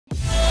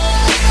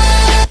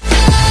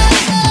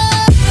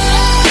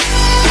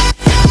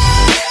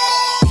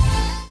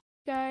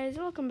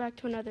welcome back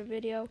to another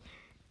video.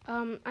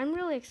 I'm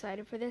really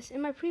excited for this. In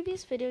my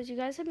previous videos, you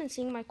guys have been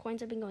seeing my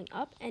coins have been going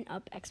up and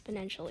up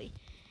exponentially.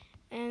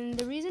 And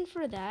the reason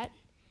for that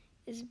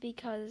is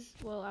because,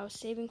 well, I was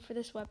saving for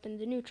this weapon,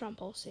 the Nutron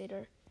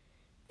Pulsator.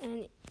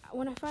 And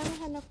when I finally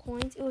had enough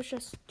coins, it was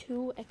just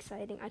too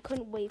exciting. I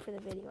couldn't wait for the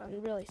video.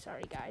 I'm really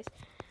sorry, guys.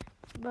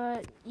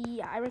 But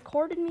yeah, I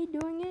recorded me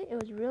doing it. It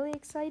was really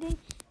exciting.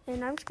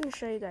 And I'm just going to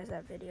show you guys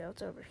that video.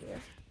 It's over here.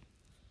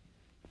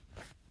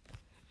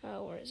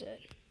 Oh, where is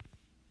it?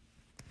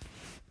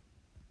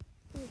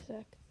 Wait a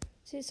sec.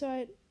 See, so I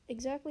had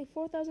exactly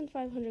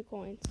 4,500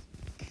 coins.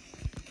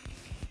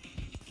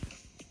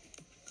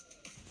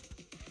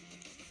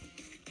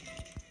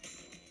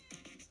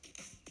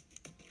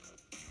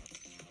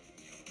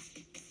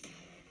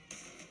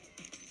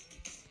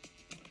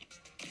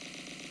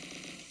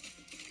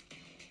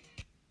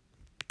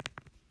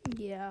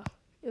 Yeah,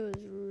 it was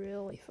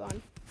really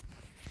fun.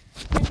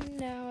 And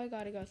now I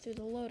gotta go through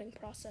the loading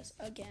process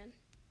again.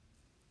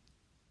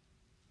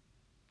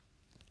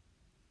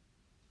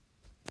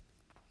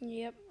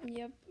 Yep.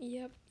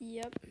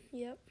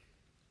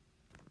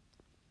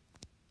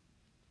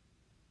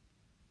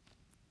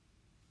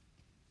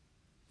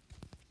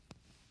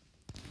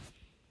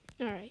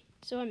 Alright,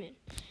 so I'm in.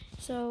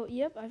 So,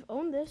 yep, I've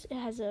owned this. It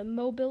has a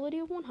mobility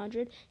of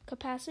 100,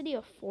 capacity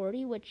of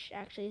 40, which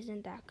actually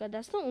isn't that good.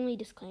 That's the only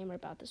disclaimer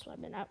about this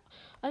weapon. Other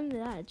than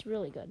that, it's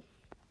really good.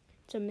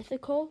 It's a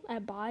mythical.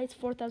 At buy, it's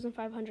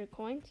 4,500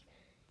 coins.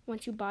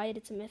 Once you buy it,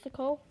 it's a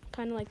mythical,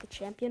 kind of like the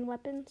champion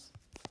weapons.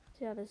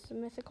 So yeah, this is a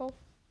mythical.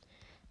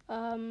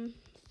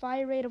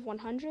 Fire rate of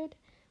 100,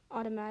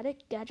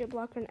 automatic, gadget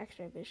blocker, and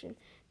X-ray vision.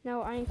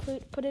 Now I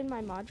put in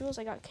my modules.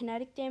 I got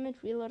kinetic damage,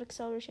 reload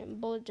acceleration,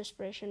 bullet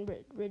dispersion,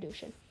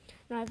 reduction.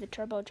 Now I have the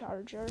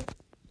turbocharger,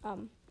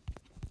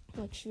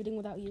 like shooting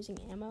without using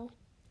ammo.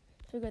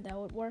 Figured that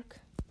would work.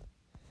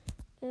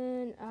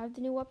 And I have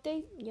the new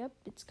update. Yep,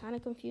 it's kind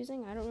of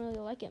confusing. I don't really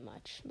like it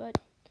much, but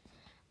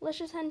let's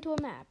just head into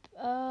a map.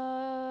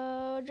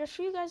 Just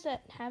for you guys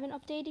that haven't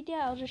updated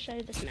yet, I'll just show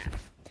you this map.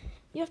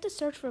 You have to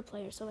search for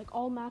players, so like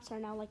all maps are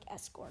now like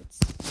escorts.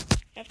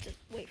 You have to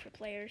wait for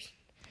players.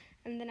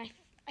 And then I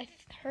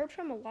heard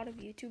from a lot of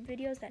YouTube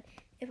videos that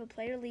if a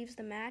player leaves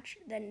the match,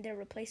 then they're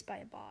replaced by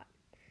a bot.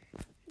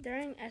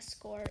 During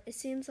escort, it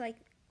seems like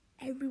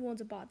everyone's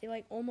a bot. They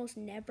like almost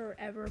never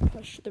ever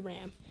push the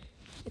ram.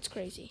 It's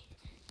crazy.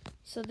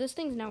 So this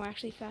thing's now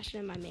actually faster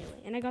than my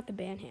melee, and I got the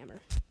ban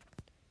hammer.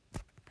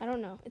 I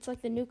don't know. It's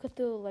like the new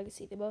Cthulhu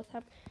Legacy. They both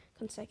have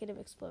consecutive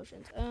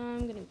explosions.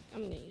 I'm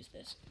gonna use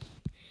this.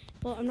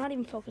 Well, I'm not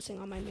even focusing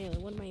on my melee.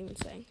 What am I even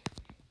saying?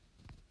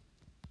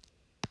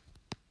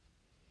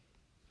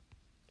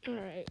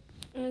 Alright.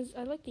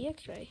 I like the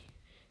X-ray.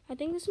 I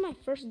think this is my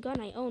first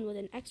gun I own with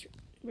an X-ray.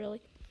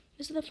 Really?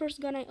 This is the first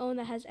gun I own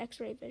that has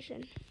X-ray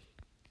vision.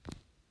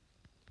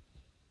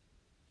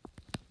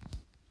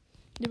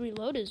 The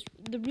reload is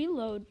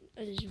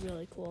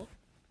really cool.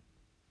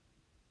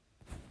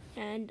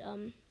 And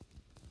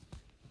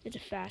it's a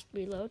fast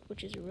reload,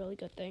 which is a really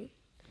good thing.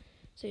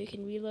 So you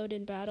can reload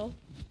in battle.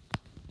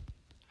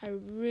 I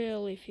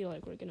really feel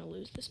like we're gonna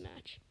lose this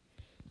match.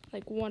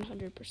 Like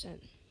 100%.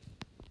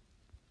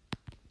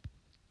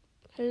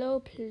 Hello,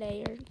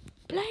 player.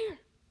 Player!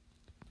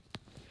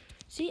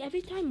 See,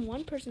 every time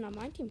one person on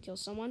my team kills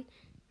someone,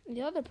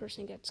 the other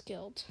person gets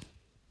killed.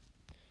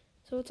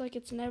 So it's like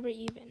it's never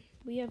even.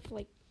 We have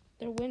like,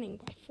 they're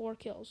winning by 4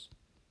 kills.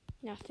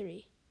 Now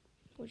 3,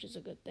 which is a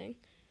good thing.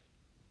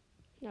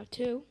 Now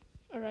 2.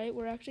 Alright,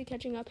 we're actually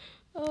catching up.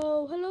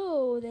 Oh,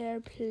 hello there,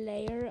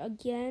 player,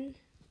 again.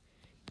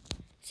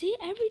 See,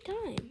 every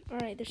time.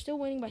 Alright, they're still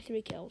winning by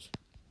 3 kills.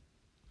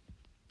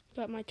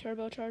 Got my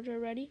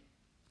turbocharger ready.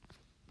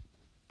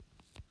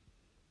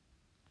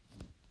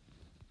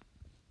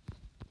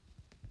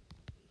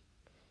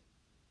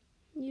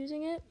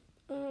 Using it.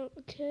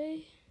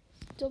 Okay.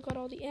 Still got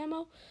all the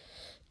ammo.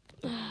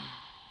 That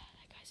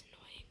guy's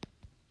annoying.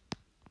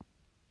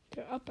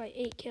 They're up by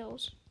 8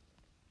 kills.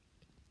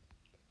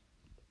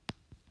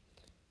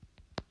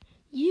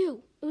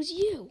 You! It was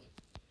you!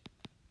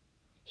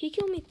 He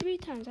killed me 3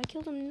 times. I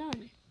killed him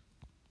none.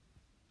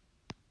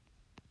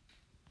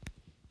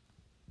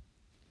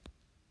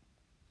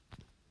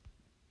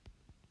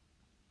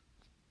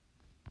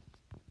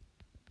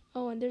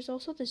 Oh, and there's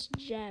also this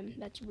gem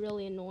that's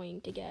really annoying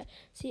to get.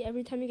 See,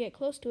 every time you get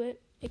close to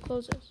it, it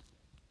closes.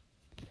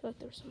 I feel like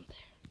there's some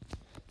there.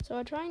 So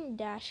I try and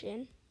dash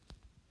in.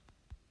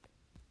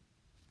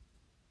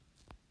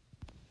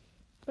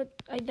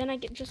 But then I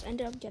just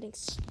ended up getting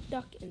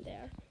stuck in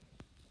there.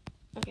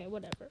 Okay,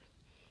 whatever.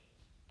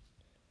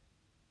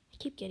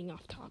 Keep getting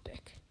off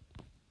topic,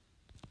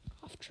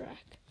 off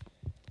track.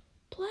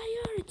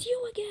 Player, it's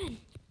you again.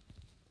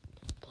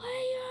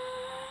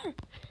 Player,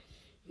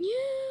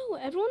 you.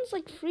 Everyone's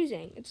like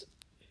freezing. It's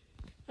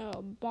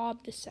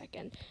Bob the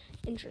second.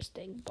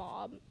 Interesting,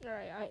 Bob. All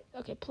right,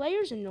 okay.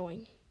 Player's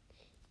annoying.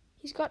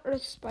 He's got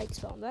Earth Spike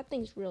spell. That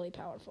thing's really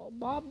powerful.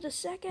 Bob the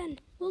second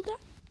will die.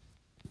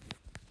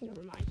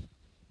 Never mind.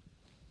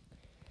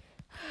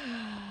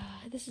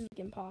 This is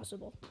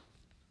impossible.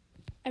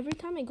 Every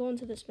time I go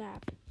into this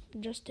map,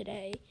 just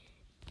today,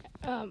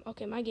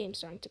 okay, my game's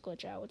starting to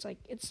glitch out. It's like,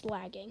 it's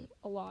lagging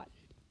a lot.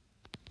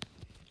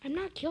 I'm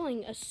not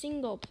killing a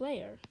single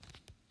player.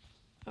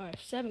 Oh, I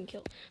have 7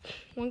 kills.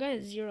 One guy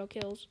has 0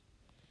 kills.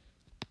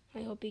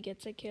 I hope he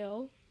gets a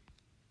kill.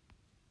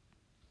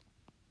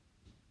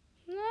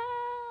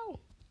 No!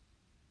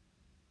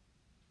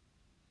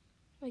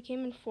 I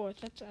came in 4th.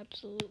 That's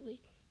absolutely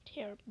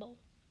terrible.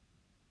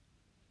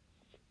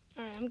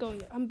 Alright,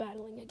 I'm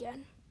battling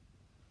again.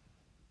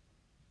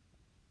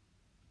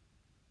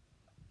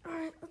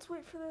 Alright, let's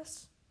wait for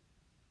this.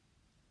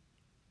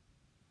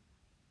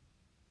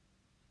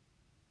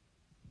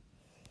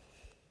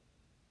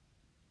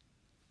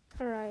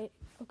 Alright,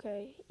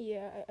 okay,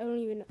 yeah, I don't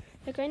even know.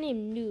 That guy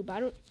named Noob,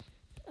 that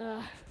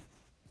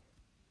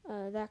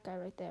guy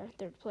right there,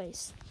 3rd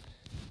place.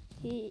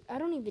 I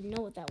don't even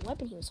know what that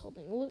weapon he was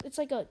holding. It's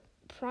like a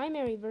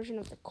primary version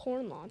of the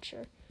corn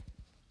launcher.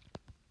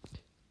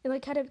 It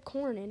like had a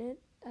corn in it.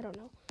 I don't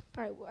know.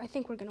 Alright, I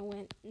think we're gonna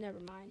win. Never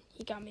mind.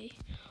 He got me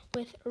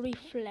with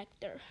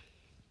reflector.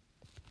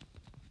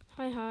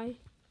 Hi.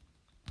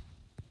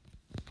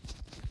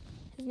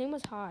 His name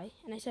was Hi,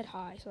 and I said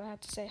hi, so I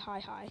have to say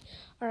hi.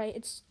 Alright,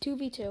 it's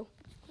 2v2.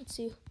 Let's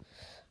see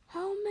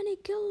how many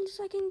kills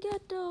I can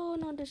get. Oh,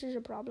 no, this is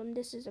a problem.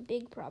 This is a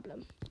big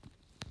problem.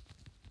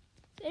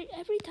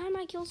 Every time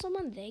I kill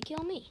someone, they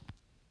kill me.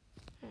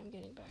 I'm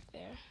getting back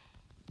there.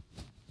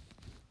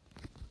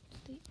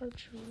 The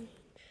archery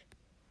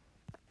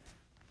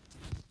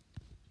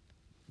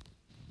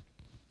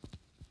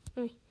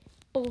range.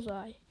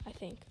 Bullseye, I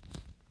think.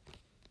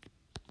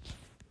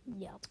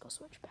 Yeah, let's go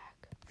switch back.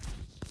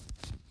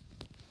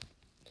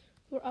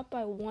 We're up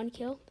by 1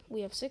 kill.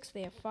 We have 6,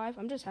 they have 5.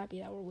 I'm just happy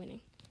that we're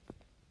winning.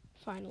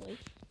 Finally.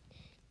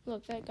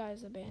 Look, that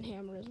guy's a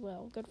banhammer as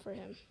well. Good for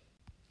him.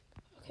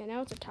 Okay,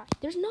 now it's a tie.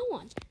 There's no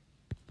one.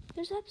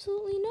 There's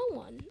absolutely no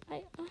one.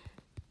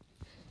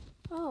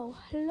 Oh,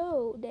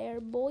 hello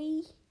there,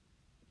 boy.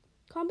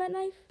 Combat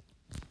knife?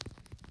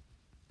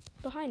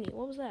 Behind me,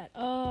 what was that?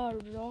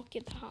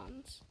 Rocket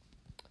Hans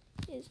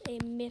is a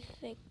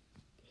mythic.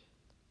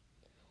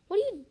 What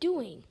are you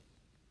doing?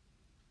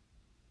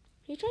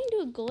 Are you trying to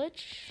do a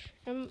glitch?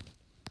 Am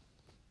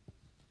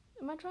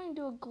I trying to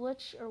do a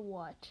glitch or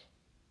what?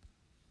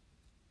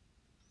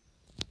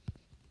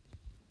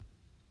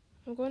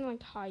 I'm going to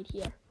like hide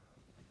here.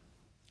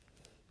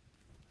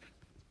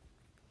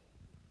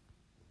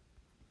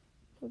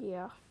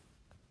 Yeah,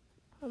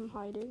 I'm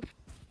hiding.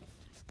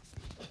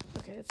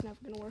 Okay, that's never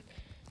gonna work.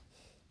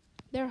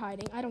 They're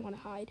hiding. I don't want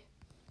to hide.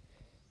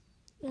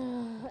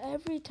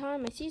 Every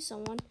time I see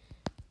someone,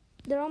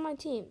 they're on my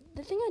team.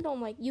 The thing I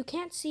don't like, you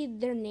can't see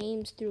their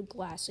names through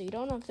glass, so you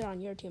don't know if they're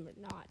on your team or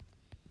not.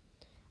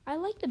 I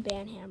like the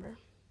banhammer,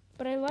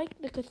 but I like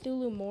the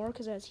Cthulhu more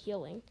because it has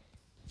healing.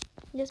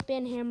 This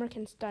banhammer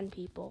can stun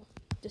people,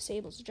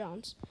 disables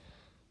jumps.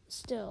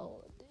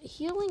 Still,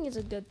 healing is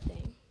a good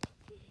thing.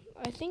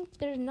 I think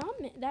there's not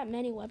that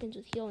many weapons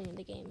with healing in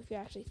the game, if you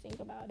actually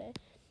think about it.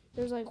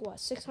 There's like, what,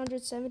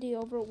 670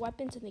 over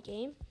weapons in the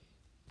game?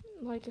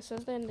 Like it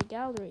says that in the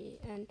gallery.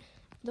 And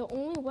the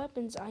only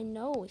weapons I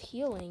know with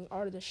healing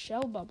are the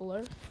Shell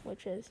Bubbler,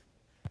 which is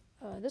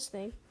this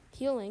thing,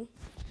 healing,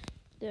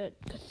 the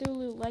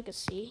Cthulhu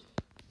Legacy,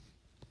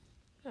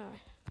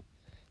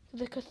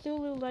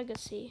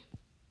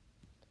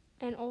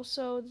 and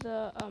also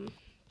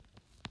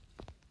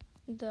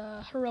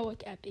the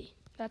Heroic Epi.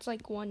 That's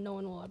like one no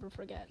one will ever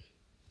forget.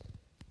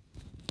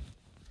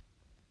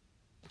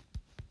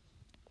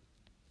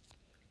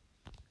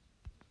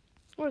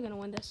 We're gonna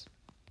win this.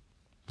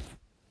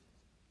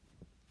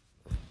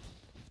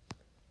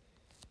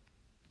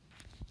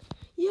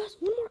 Yes,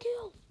 one more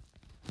kill.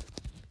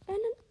 And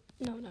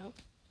then, no.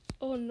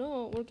 Oh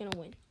no, we're gonna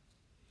win.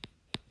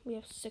 We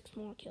have 6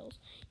 more kills.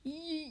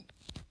 Yee.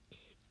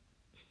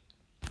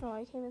 Oh,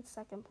 I came in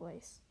 2nd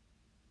place.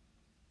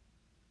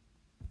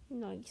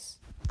 Nice.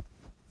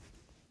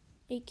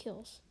 8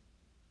 kills.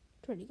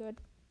 Pretty good.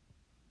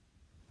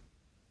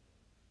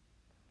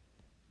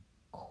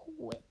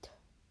 Quit.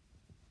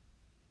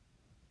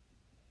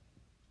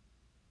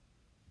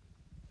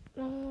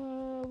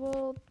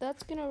 Well,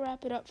 that's gonna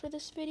wrap it up for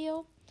this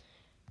video.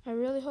 I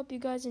really hope you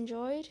guys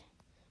enjoyed.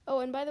 Oh,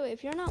 and by the way,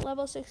 if you're not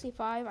level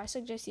 65, I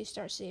suggest you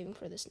start saving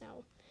for this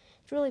now.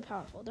 It's really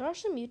powerful. There are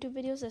some YouTube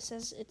videos that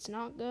says it's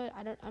not good.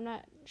 I'm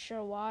not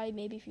sure why.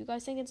 Maybe if you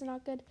guys think it's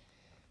not good,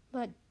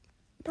 but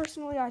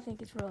personally, I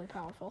think it's really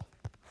powerful.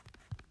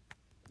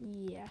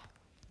 Yeah.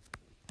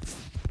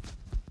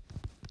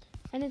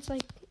 And it's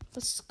like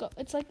the scope.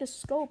 It's like the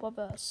scope of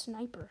a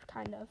sniper,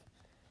 kind of,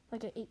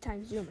 like an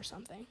 8x zoom or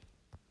something.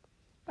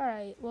 All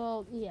right.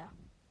 Well, yeah.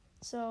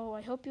 So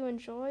I hope you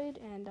enjoyed,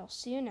 and I'll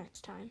see you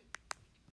next time.